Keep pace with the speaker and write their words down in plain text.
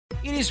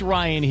is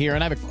Ryan here,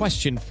 and I have a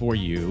question for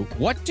you.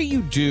 What do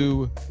you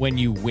do when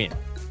you win?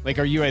 Like,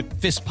 are you a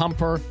fist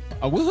pumper,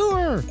 a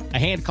woohooer, a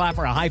hand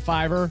clapper, a high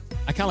fiver?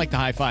 I kind of like the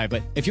high five,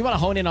 but if you want to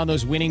hone in on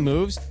those winning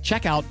moves,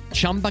 check out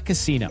Chumba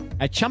Casino.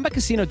 At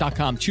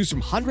ChumbaCasino.com, choose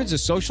from hundreds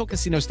of social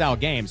casino-style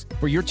games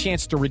for your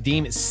chance to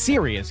redeem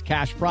serious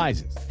cash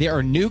prizes. There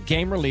are new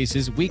game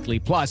releases weekly,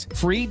 plus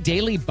free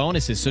daily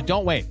bonuses. So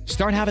don't wait.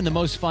 Start having the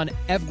most fun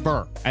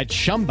ever at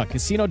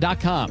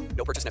ChumbaCasino.com.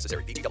 No purchase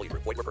necessary. VGW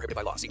Group. Void where prohibited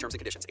by law. See terms and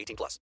conditions.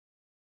 18+.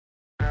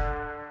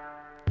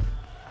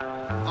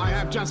 I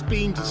have just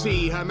been to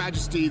see Her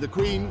Majesty the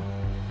Queen,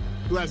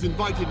 who has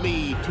invited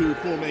me to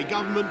form a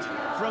government.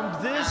 From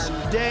this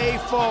day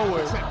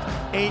forward,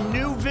 a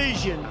new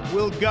vision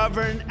will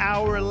govern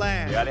our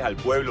land. Leales al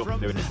pueblo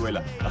de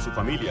Venezuela, a su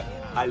familia,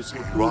 al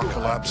futuro. Iraq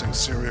collapsing,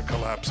 Syria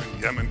collapsing,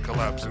 Yemen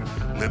collapsing,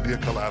 Libya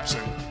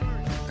collapsing,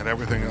 and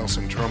everything else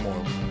in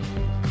turmoil.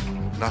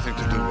 Nothing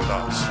to do with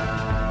us.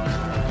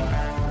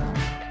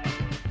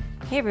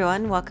 Hey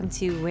everyone, welcome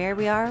to Where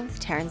We Are with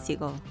Terrence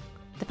Siegel,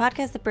 the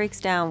podcast that breaks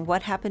down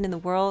what happened in the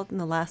world in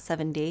the last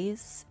 7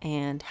 days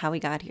and how we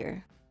got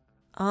here.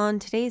 On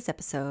today's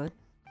episode...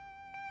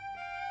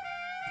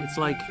 It's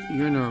like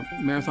you're in a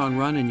marathon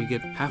run and you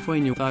get halfway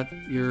and you thought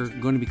you're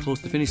going to be close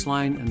to the finish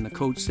line and the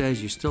coach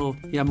says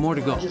you have more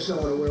to go. I just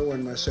don't want to wear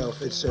one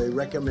myself. It's a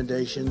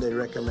recommendation. They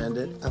recommend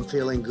it. I'm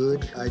feeling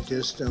good. I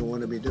just don't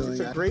want to be doing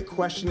that. It's a great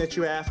question that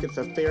you ask. It's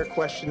a fair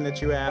question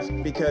that you ask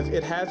because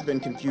it has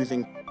been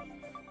confusing.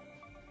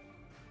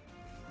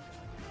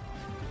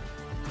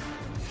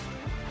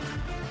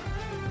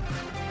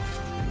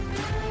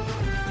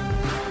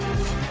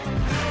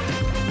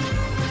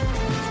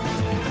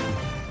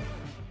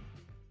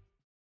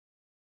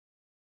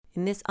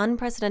 In this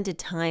unprecedented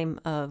time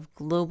of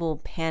global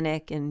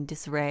panic and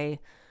disarray,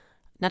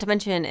 not to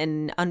mention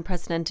an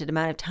unprecedented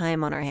amount of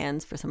time on our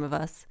hands for some of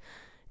us,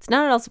 it's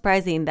not at all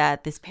surprising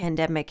that this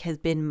pandemic has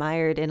been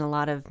mired in a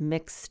lot of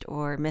mixed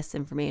or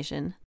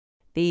misinformation.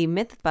 The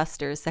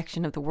Mythbusters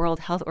section of the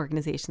World Health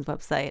Organization's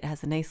website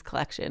has a nice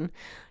collection.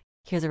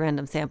 Here's a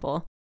random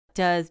sample.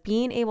 Does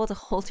being able to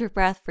hold your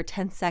breath for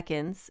 10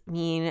 seconds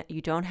mean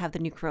you don't have the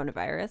new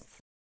coronavirus?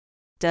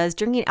 Does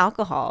drinking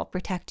alcohol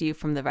protect you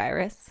from the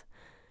virus?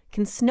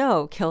 Can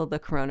snow kill the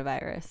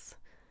coronavirus?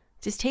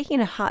 Does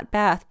taking a hot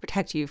bath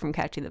protect you from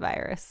catching the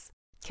virus?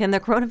 Can the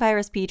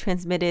coronavirus be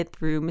transmitted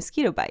through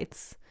mosquito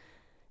bites?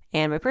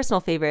 And my personal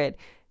favorite,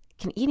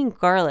 can eating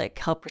garlic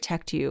help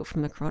protect you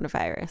from the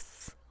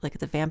coronavirus? Like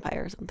it's a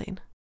vampire or something.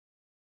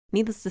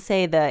 Needless to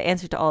say, the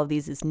answer to all of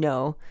these is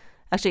no.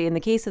 Actually, in the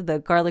case of the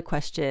garlic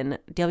question,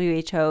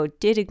 WHO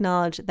did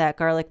acknowledge that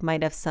garlic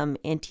might have some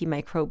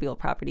antimicrobial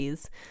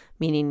properties,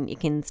 meaning it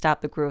can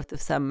stop the growth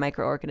of some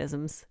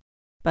microorganisms.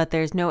 But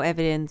there's no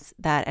evidence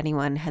that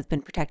anyone has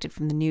been protected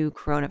from the new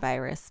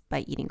coronavirus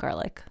by eating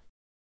garlic.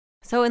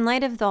 So in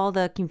light of all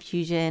the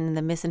confusion and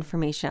the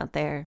misinformation out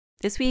there,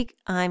 this week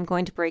I'm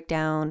going to break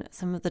down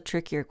some of the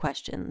trickier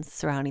questions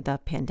surrounding the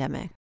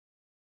pandemic.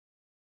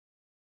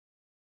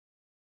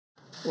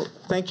 Well,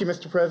 thank you,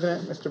 Mr.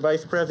 President, Mr.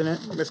 Vice President,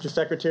 Mr.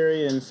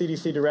 Secretary, and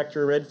CDC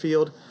Director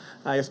Redfield.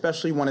 I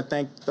especially want to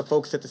thank the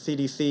folks at the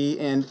CDC.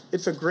 And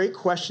it's a great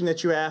question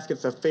that you ask.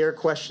 It's a fair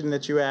question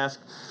that you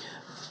ask.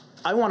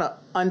 I want to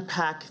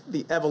unpack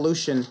the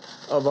evolution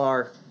of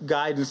our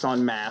guidance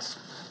on masks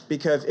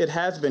because it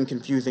has been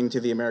confusing to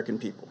the American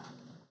people.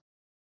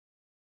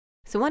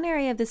 So one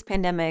area of this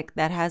pandemic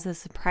that has a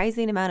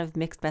surprising amount of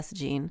mixed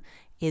messaging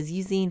is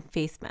using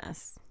face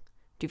masks.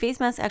 Do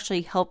face masks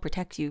actually help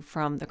protect you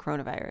from the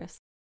coronavirus?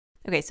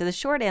 Okay, so the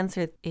short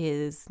answer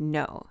is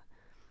no.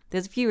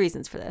 There's a few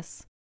reasons for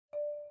this.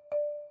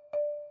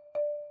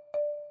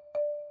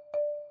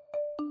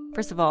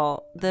 First of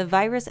all, the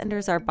virus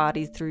enters our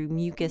bodies through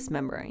mucous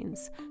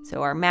membranes,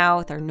 so our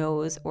mouth, our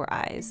nose, or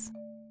eyes.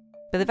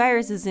 But the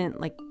virus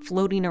isn't like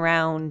floating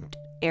around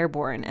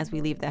airborne as we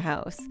leave the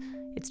house.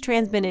 It's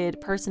transmitted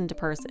person to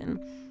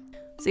person.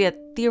 So yeah,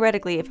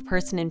 theoretically, if a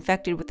person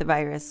infected with the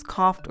virus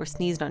coughed or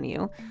sneezed on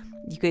you,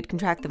 you could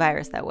contract the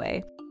virus that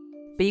way.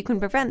 But you can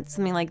prevent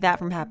something like that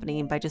from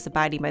happening by just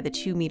abiding by the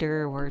 2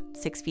 meter or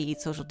 6 feet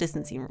social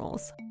distancing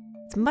rules.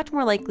 It's much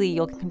more likely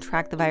you'll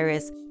contract the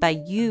virus by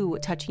you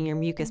touching your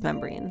mucous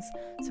membranes.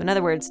 So in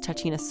other words,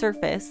 touching a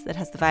surface that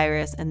has the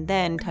virus and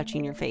then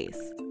touching your face.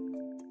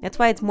 That's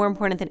why it's more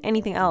important than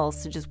anything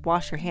else to just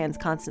wash your hands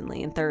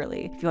constantly and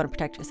thoroughly if you want to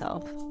protect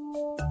yourself.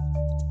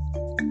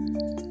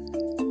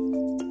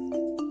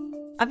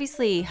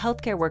 Obviously,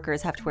 healthcare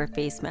workers have to wear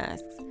face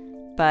masks,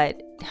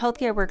 but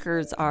healthcare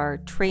workers are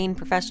trained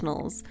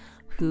professionals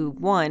who,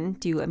 one,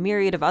 do a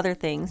myriad of other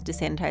things to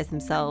sanitize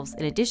themselves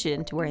in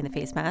addition to wearing the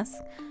face mask.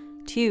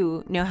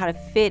 2, know how to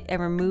fit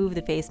and remove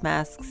the face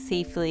mask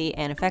safely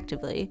and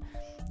effectively.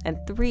 And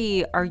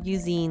 3, are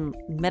using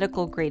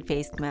medical grade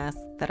face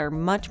masks that are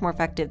much more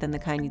effective than the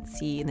kind you'd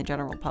see in the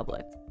general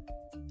public.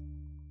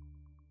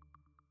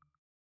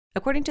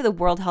 According to the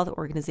World Health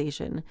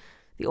Organization,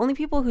 the only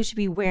people who should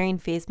be wearing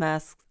face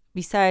masks,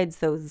 besides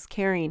those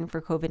caring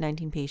for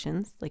COVID-19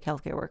 patients, like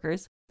healthcare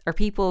workers, are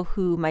people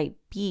who might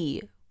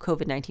be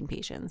COVID-19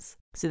 patients,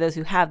 so those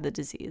who have the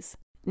disease.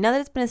 Now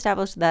that it's been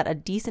established that a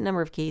decent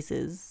number of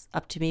cases,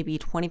 up to maybe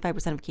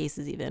 25% of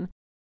cases even,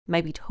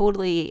 might be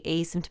totally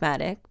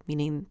asymptomatic,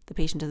 meaning the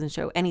patient doesn't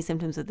show any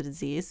symptoms of the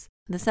disease,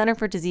 the Center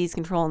for Disease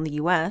Control in the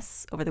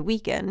US over the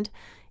weekend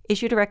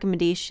issued a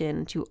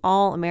recommendation to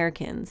all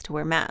Americans to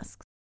wear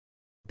masks.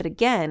 But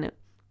again,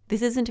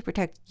 this isn't to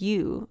protect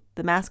you,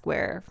 the mask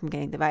wearer, from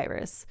getting the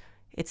virus.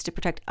 It's to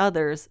protect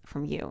others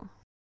from you.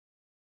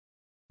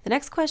 The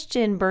next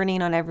question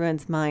burning on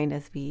everyone's mind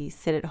as we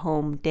sit at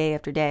home day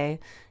after day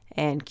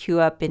and queue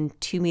up in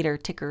 2-meter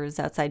tickers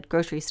outside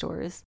grocery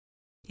stores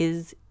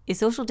is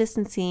social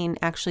distancing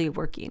actually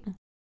working?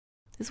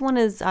 This one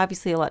is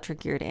obviously a lot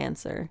trickier to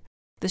answer.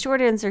 The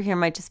short answer here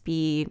might just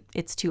be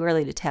it's too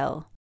early to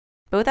tell.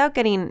 But without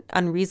getting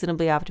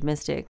unreasonably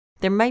optimistic,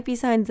 there might be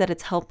signs that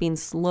it's helping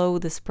slow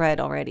the spread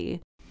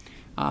already.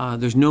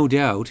 There's no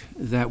doubt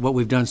that what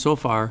we've done so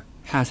far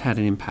has had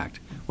an impact.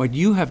 What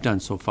you have done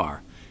so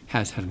far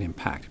has had an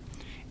impact.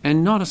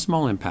 And not a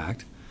small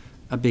impact,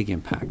 a big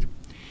impact.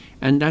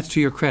 And that's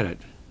to your credit.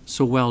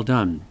 So well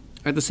done.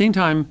 At the same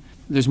time,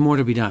 there's more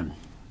to be done.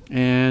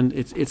 And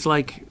it's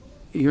like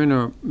you're in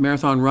a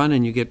marathon run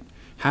and you get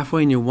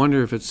halfway and you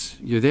wonder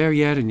if you're there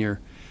yet, and you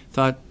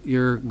thought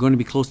you're going to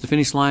be close to the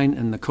finish line,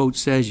 and the coach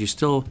says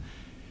you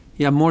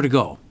have more to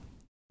go.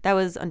 That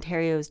was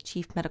Ontario's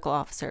Chief Medical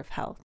Officer of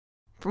Health.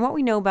 From what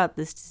we know about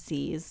this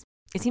disease,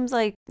 it seems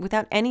like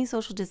without any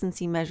social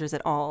distancing measures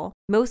at all,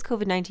 most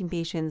COVID-19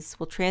 patients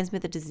will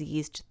transmit the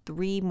disease to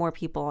 3 more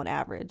people on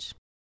average.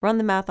 Run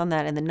the math on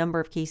that and the number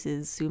of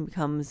cases soon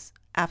becomes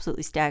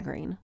absolutely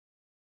staggering.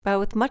 But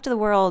with much of the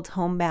world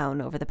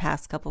homebound over the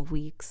past couple of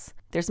weeks,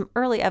 there's some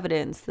early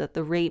evidence that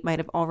the rate might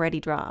have already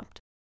dropped.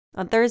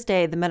 On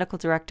Thursday, the medical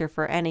director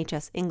for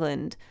NHS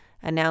England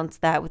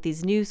announced that with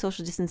these new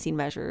social distancing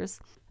measures,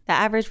 the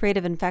average rate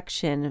of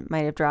infection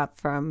might have dropped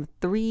from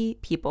 3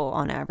 people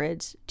on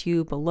average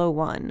to below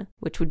 1,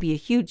 which would be a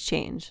huge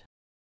change.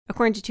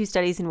 According to 2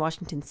 studies in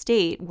Washington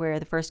state, where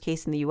the first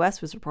case in the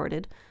US was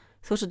reported,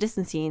 social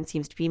distancing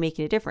seems to be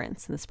making a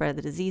difference in the spread of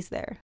the disease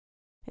there.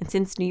 And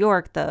since New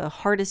York, the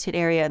hardest hit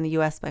area in the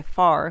US by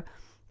far,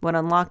 went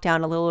on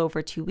lockdown a little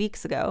over 2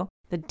 weeks ago,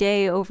 the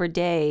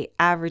day-over-day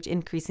average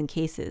increase in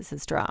cases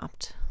has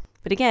dropped.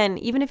 But again,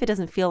 even if it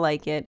doesn't feel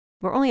like it,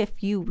 we're only a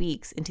few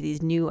weeks into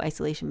these new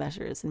isolation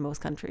measures in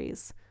most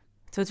countries.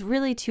 So it's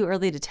really too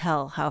early to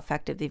tell how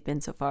effective they've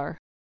been so far.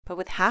 But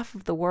with half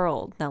of the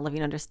world now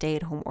living under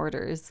stay-at-home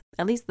orders,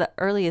 at least the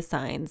earliest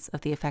signs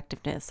of the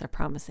effectiveness are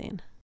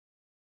promising.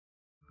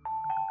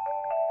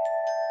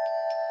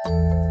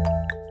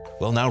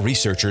 Well, now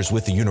researchers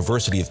with the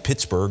University of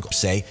Pittsburgh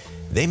say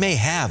they may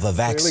have a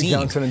vaccine.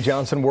 Johnson &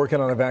 Johnson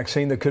working on a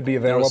vaccine that could be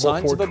available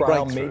for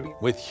trial, maybe.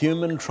 With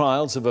human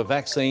trials of a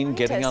vaccine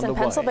getting underway. In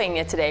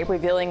Pennsylvania today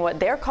revealing what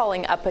they're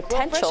calling a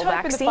potential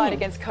vaccine. In the fight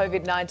against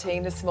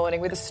COVID-19 this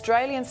morning, with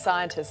Australian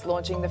scientists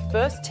launching the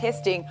first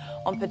testing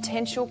on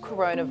potential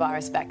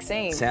coronavirus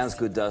vaccines. Sounds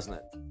good, doesn't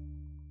it?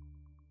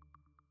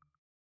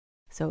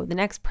 So the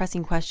next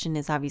pressing question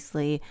is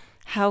obviously,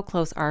 how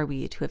close are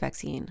we to a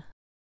vaccine?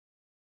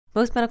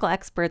 Most medical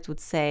experts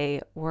would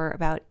say we're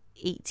about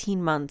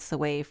 18 months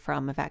away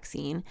from a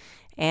vaccine,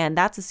 and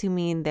that's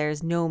assuming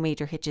there's no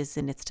major hitches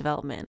in its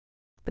development.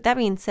 But that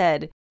being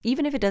said,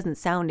 even if it doesn't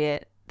sound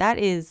it, that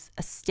is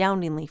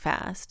astoundingly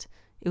fast.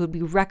 It would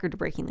be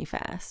record-breakingly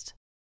fast.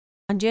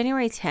 On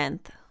January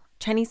 10th,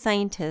 Chinese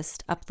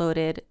scientists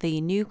uploaded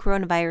the new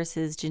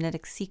coronavirus's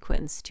genetic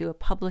sequence to a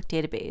public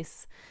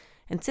database,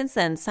 and since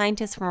then,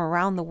 scientists from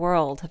around the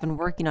world have been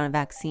working on a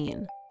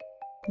vaccine.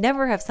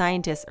 Never have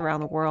scientists around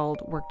the world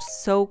worked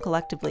so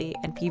collectively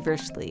and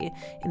feverishly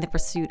in the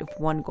pursuit of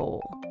one goal.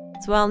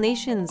 So while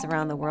nations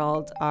around the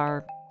world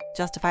are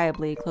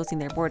justifiably closing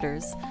their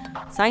borders,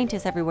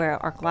 scientists everywhere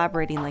are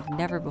collaborating like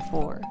never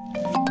before.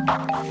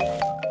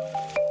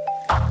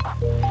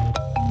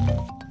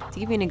 To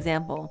give you an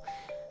example,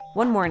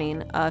 one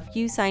morning, a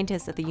few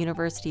scientists at the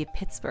University of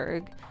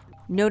Pittsburgh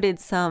noted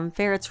some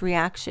ferrets'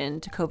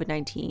 reaction to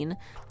COVID-19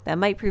 that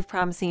might prove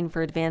promising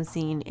for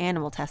advancing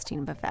animal testing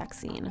of a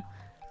vaccine.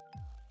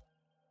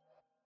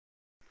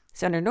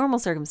 So under normal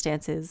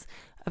circumstances,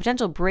 a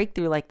potential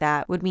breakthrough like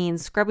that would mean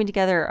scrubbing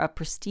together a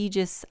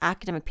prestigious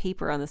academic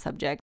paper on the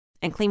subject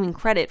and claiming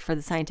credit for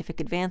the scientific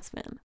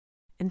advancement.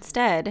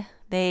 Instead,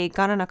 they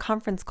got on a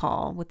conference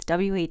call with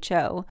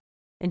WHO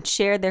and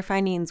shared their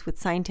findings with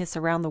scientists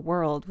around the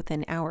world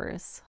within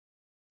hours.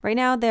 Right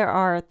now, there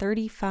are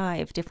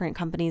 35 different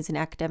companies and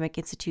academic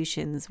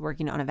institutions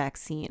working on a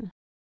vaccine.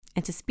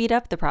 And to speed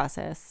up the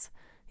process,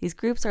 these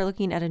groups are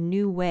looking at a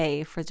new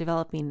way for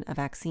developing a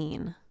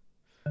vaccine.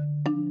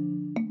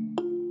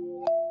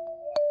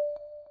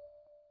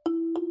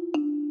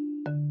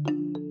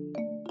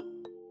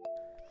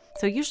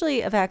 So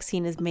usually a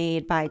vaccine is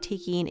made by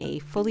taking a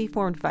fully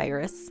formed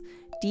virus,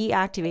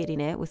 deactivating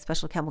it with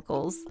special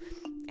chemicals,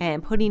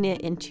 and putting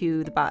it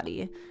into the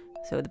body.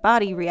 So the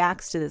body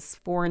reacts to this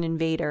foreign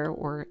invader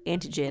or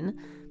antigen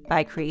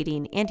by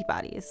creating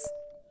antibodies.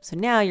 So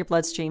now your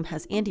bloodstream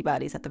has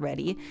antibodies at the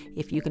ready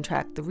if you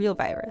contract the real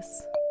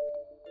virus.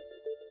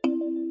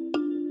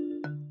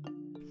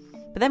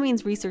 But that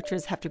means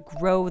researchers have to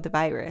grow the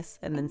virus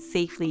and then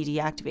safely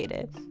deactivate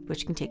it,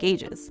 which can take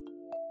ages.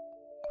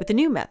 With the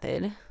new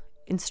method,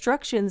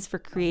 instructions for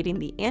creating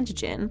the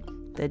antigen,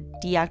 the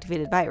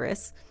deactivated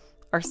virus,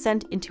 are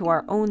sent into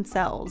our own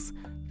cells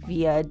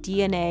via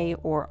DNA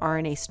or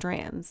RNA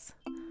strands.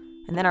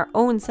 And then our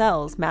own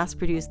cells mass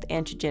produce the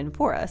antigen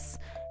for us,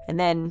 and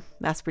then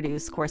mass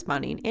produce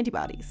corresponding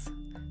antibodies.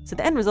 So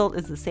the end result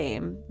is the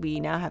same. We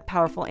now have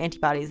powerful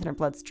antibodies in our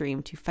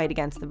bloodstream to fight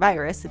against the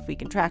virus if we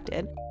contract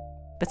it.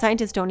 But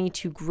scientists don't need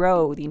to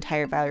grow the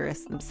entire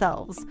virus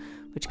themselves,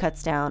 which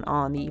cuts down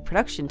on the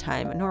production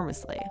time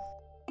enormously.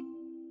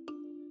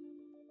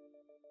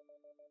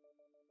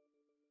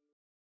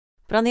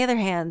 But on the other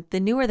hand, the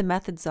newer the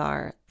methods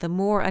are, the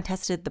more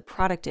untested the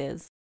product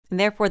is, and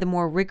therefore the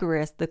more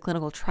rigorous the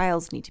clinical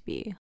trials need to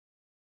be.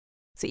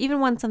 So even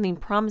when something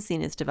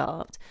promising is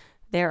developed,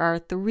 there are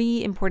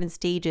 3 important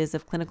stages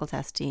of clinical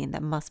testing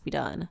that must be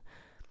done.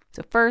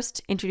 So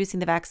first,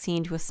 introducing the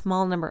vaccine to a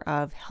small number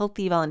of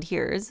healthy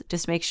volunteers,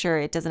 just to make sure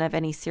it doesn't have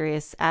any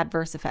serious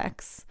adverse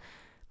effects.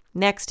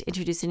 Next,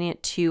 introducing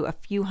it to a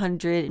few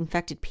hundred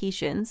infected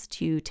patients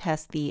to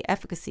test the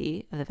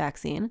efficacy of the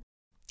vaccine.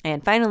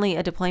 And finally,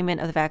 a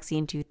deployment of the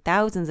vaccine to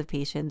thousands of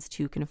patients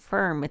to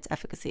confirm its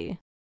efficacy.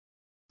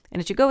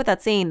 And it should go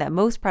without saying that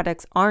most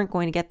products aren't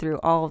going to get through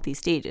all of these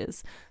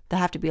stages. They'll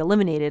have to be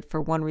eliminated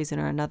for one reason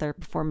or another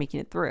before making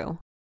it through.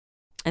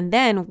 And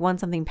then,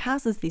 once something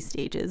passes these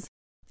stages,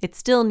 it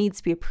still needs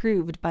to be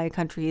approved by a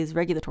country's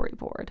regulatory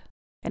board.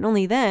 And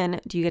only then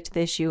do you get to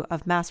the issue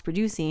of mass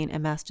producing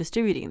and mass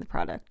distributing the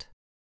product.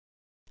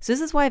 So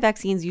this is why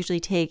vaccines usually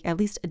take at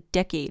least a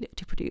decade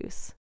to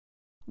produce.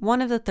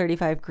 One of the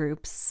 35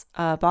 groups,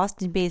 a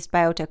Boston-based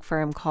biotech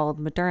firm called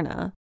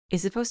Moderna,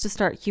 is supposed to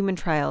start human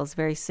trials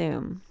very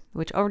soon,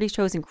 which already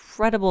shows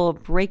incredible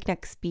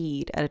breakneck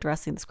speed at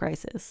addressing this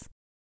crisis.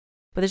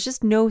 But there's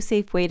just no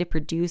safe way to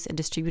produce and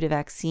distribute a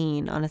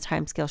vaccine on a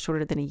timescale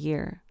shorter than a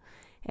year,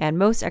 and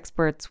most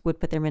experts would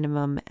put their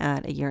minimum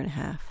at 1.5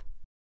 years.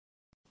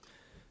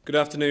 Good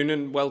afternoon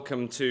and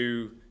welcome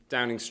to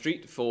Downing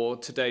Street for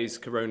today's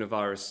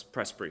coronavirus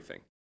press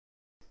briefing.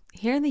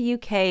 Here in the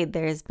UK,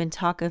 there's been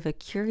talk of a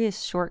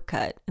curious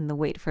shortcut in the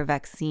wait for a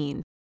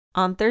vaccine.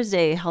 On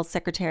Thursday, Health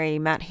Secretary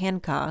Matt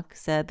Hancock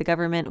said the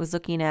government was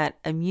looking at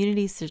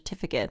immunity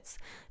certificates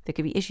that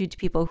could be issued to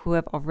people who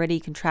have already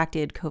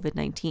contracted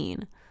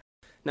COVID-19.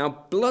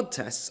 Now, blood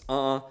tests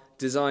are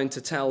designed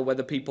to tell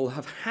whether people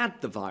have had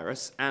the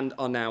virus and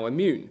are now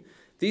immune.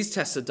 These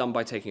tests are done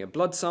by taking a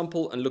blood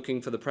sample and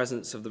looking for the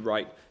presence of the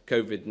right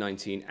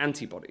COVID-19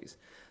 antibodies.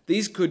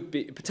 These could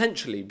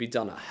potentially be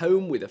done at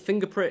home with a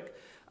finger prick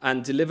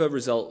and deliver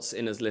results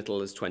in as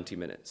little as 20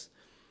 minutes.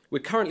 We're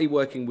currently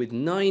working with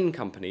 9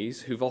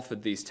 companies who've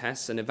offered these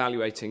tests and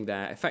evaluating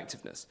their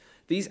effectiveness.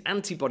 These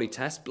antibody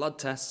tests, blood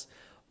tests,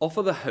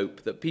 offer the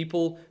hope that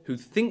people who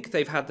think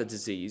they've had the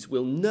disease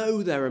will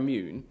know they're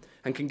immune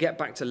and can get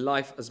back to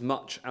life as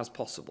much as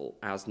possible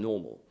as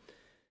normal.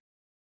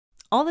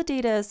 All the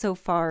data so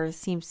far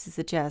seems to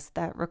suggest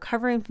that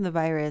recovering from the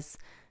virus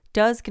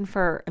does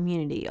confer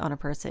immunity on a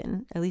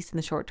person, at least in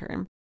the short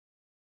term.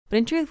 But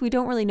in truth, we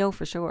don't really know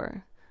for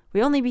sure.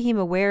 We only became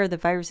aware of the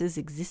virus's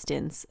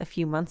existence a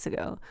few months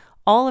ago.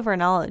 All of our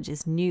knowledge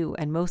is new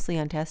and mostly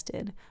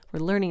untested. We're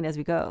learning as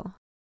we go.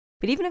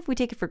 But even if we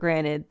take it for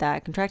granted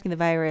that contracting the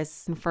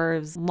virus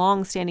confers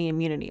long-standing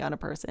immunity on a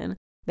person,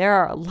 there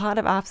are a lot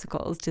of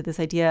obstacles to this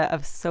idea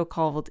of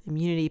so-called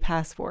immunity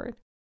passport.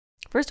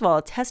 First of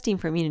all, testing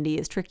for immunity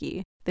is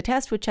tricky. The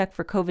test would check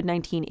for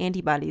COVID-19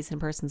 antibodies in a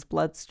person's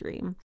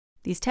bloodstream.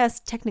 These tests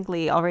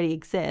technically already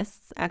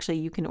exist. Actually,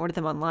 you can order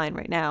them online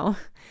right now.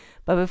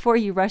 But before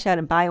you rush out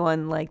and buy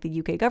one like the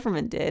UK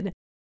government did,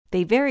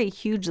 they vary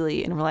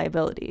hugely in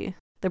reliability.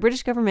 The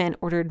British government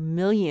ordered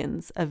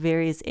millions of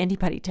various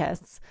antibody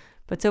tests,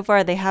 but so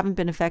far they haven't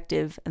been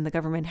effective and the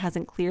government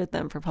hasn't cleared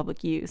them for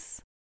public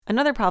use.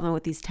 Another problem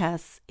with these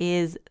tests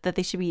is that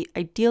they should be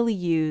ideally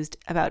used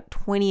about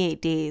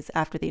 28 days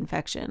after the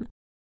infection.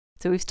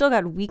 So we've still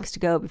got weeks to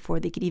go before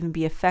they could even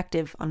be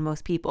effective on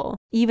most people,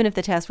 even if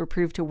the tests were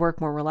proved to work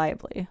more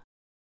reliably.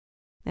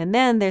 And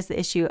then there's the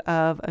issue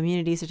of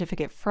immunity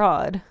certificate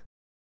fraud.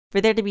 For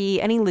there to be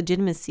any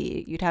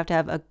legitimacy, you'd have to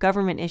have a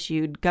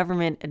government-issued,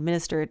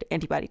 government-administered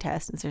antibody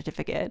test and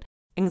certificate.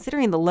 And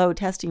considering the low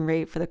testing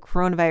rate for the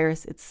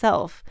coronavirus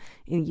itself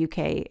in the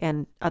UK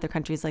and other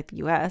countries like the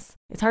US,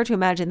 it's hard to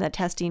imagine that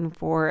testing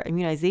for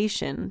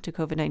immunization to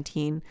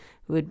COVID-19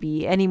 would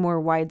be any more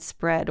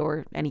widespread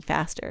or any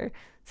faster,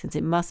 since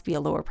it must be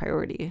a lower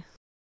priority.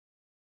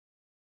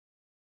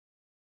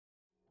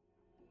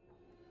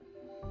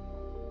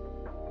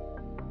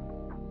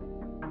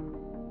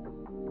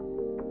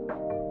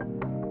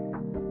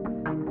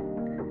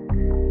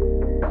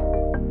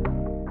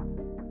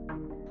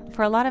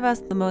 For a lot of us,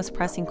 the most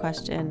pressing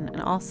question,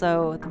 and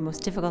also the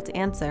most difficult to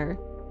answer,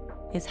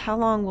 is how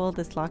long will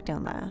this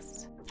lockdown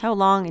last? How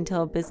long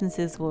until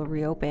businesses will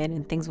reopen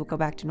and things will go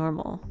back to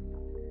normal?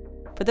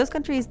 For those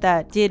countries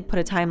that did put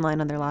a timeline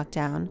on their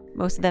lockdown,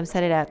 most of them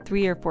set it at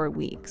 3 or 4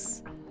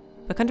 weeks.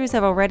 but countries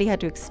have already had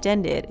to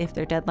extend it if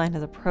their deadline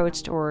has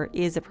approached or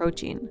is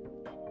approaching.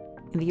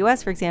 In the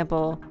US, for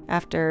example,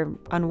 after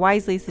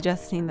unwisely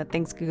suggesting that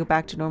things could go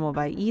back to normal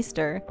by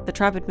Easter, the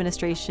Trump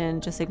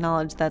administration just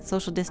acknowledged that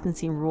social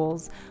distancing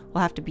rules will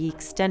have to be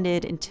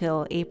extended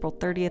until April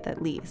 30th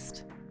at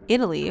least.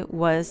 Italy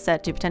was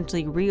set to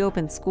potentially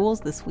reopen schools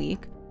this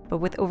week, but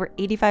with over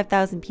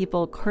 85,000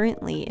 people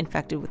currently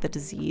infected with the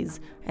disease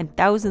and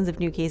thousands of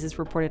new cases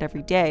reported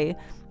every day,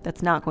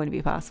 that's not going to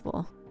be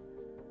possible.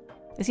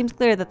 It seems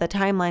clear that the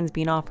timelines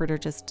being offered are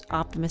just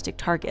optimistic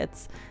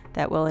targets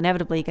that will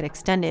inevitably get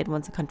extended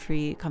once a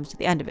country comes to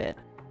the end of it.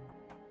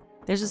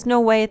 There's just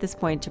no way at this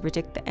point to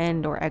predict the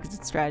end or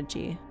exit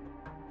strategy.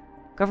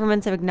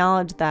 Governments have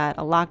acknowledged that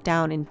a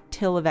lockdown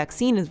until a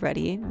vaccine is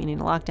ready, meaning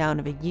a lockdown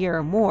of a year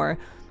or more,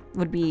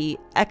 would be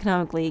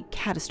economically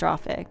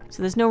catastrophic,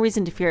 so there's no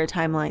reason to fear a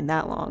timeline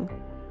that long.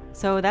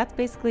 So that's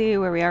basically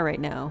where we are right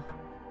now.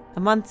 A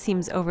month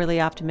seems overly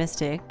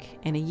optimistic,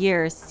 and a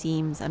year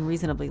seems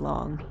unreasonably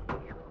long.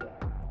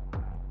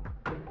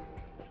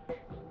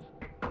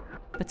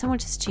 But so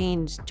much has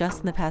changed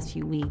just in the past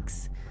few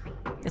weeks.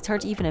 It's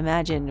hard to even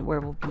imagine where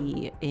we'll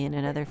be in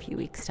another few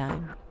weeks'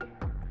 time.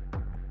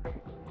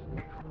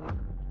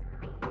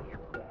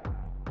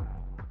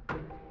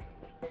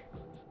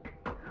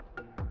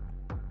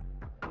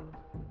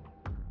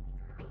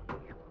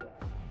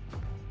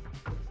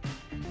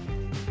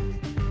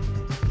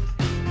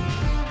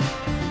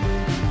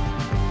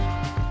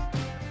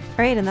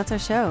 All right, and that's our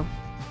show.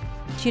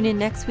 Tune in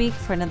next week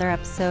for another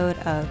episode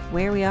of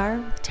Where We Are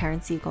with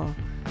Taryn Siegel.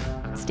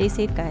 Stay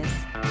safe, guys.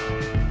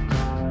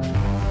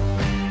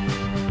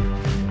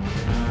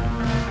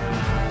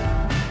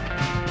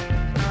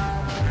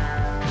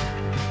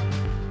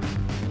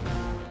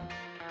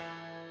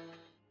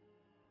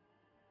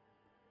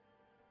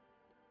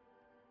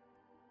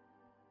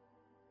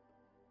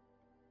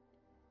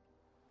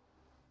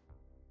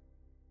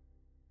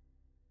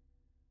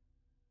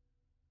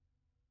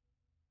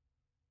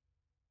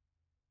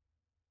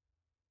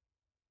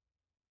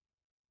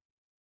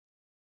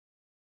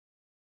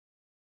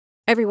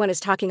 Everyone is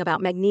talking about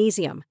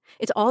magnesium.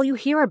 It's all you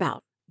hear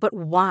about. But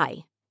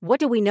why? What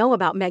do we know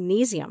about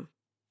magnesium?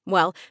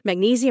 Well,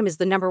 magnesium is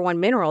the #1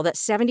 mineral that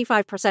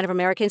 75% of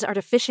Americans are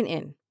deficient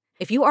in.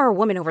 If you are a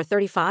woman over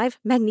 35,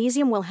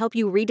 magnesium will help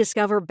you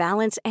rediscover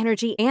balance,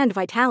 energy, and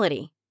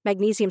vitality.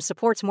 Magnesium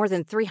supports more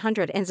than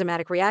 300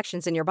 enzymatic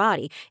reactions in your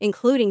body,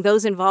 including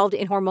those involved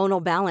in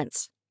hormonal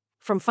balance.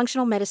 From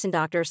functional medicine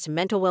doctors to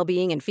mental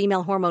well-being and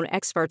female hormone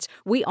experts,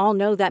 we all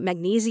know that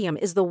magnesium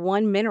is the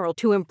one mineral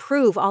to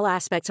improve all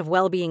aspects of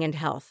well-being and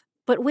health.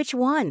 But which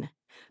one?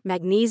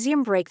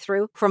 Magnesium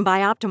Breakthrough from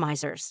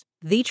Bioptimizers,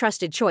 the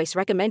trusted choice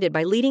recommended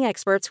by leading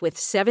experts with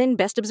 7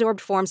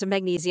 best-absorbed forms of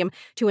magnesium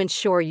to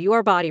ensure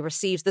your body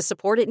receives the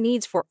support it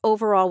needs for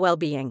overall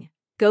well-being.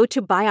 Go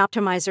to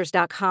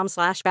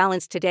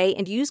bioptimizers.com/balance today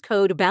and use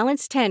code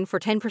BALANCE10 for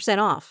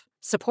 10% off.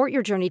 Support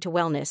your journey to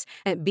wellness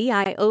at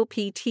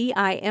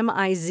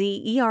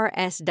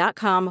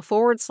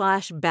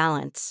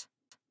bioptimizers.com/balance.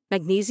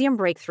 Magnesium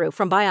Breakthrough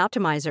from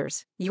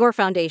Bioptimizers, your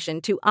foundation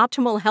to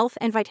optimal health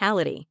and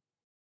vitality.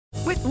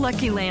 With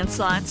Lucky Land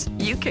Slots,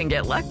 you can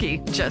get lucky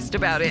just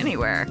about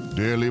anywhere.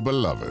 Dearly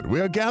beloved,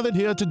 we are gathered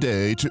here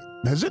today to...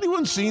 Has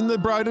anyone seen the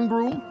bride and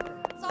groom?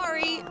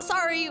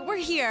 Sorry, we're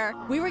here.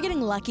 We were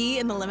getting lucky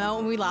in the limo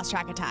and we lost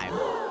track of time.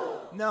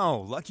 No,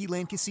 Lucky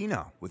Land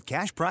Casino, with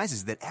cash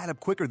prizes that add up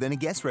quicker than a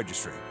guest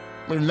registry.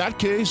 In that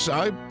case,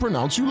 I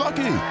pronounce you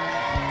lucky.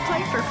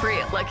 Play for free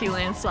at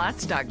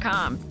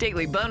LuckyLandSlots.com.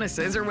 Daily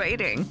bonuses are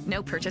waiting.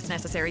 No purchase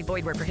necessary.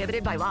 Void where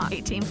prohibited by law.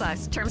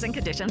 18+. Terms and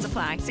conditions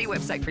apply. See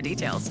website for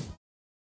details.